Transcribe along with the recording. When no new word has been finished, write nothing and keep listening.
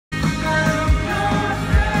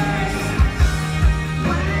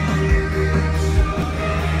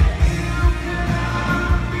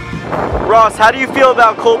Ross, how do you feel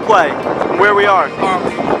about Coldplay and where we are?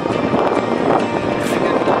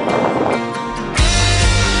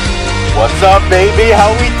 What's up, baby? How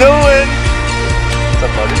we doing? What's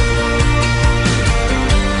up, buddy?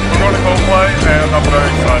 We're going to Coldplay, and I'm very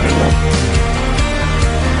excited.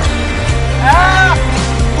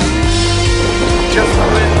 Just flew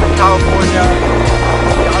in from California.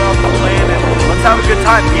 Got off the plane, and let's have a good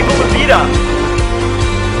time. Viva la vida!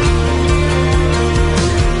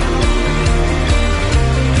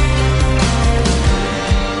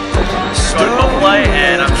 Going to Coldplay,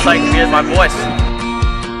 and I'm psyched to be with my boys.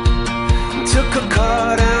 Took a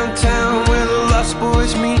car downtown where the lost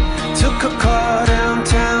boys meet. Took a car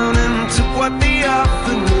downtown and took what they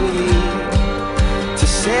offered me to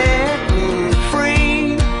set me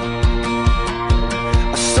free.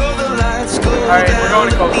 I saw the lights go down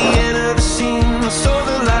at the end of the scene. I saw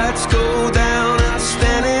the lights go down and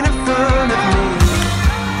standing in front of me.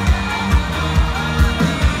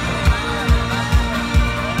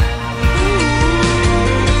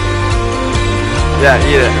 Yeah,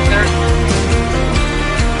 eat it.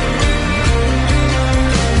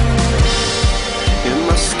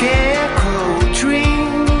 Scarecrow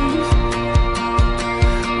dreams,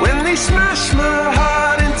 when they smash my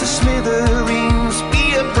heart into smithereens,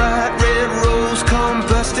 be a bright red rose come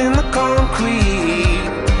bursting the concrete,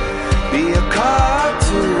 be a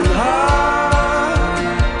cartoon heart.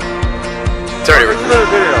 It's already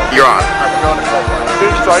recorded. You're on. I'm going to Coldplay. Are you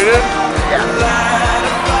excited? Yeah.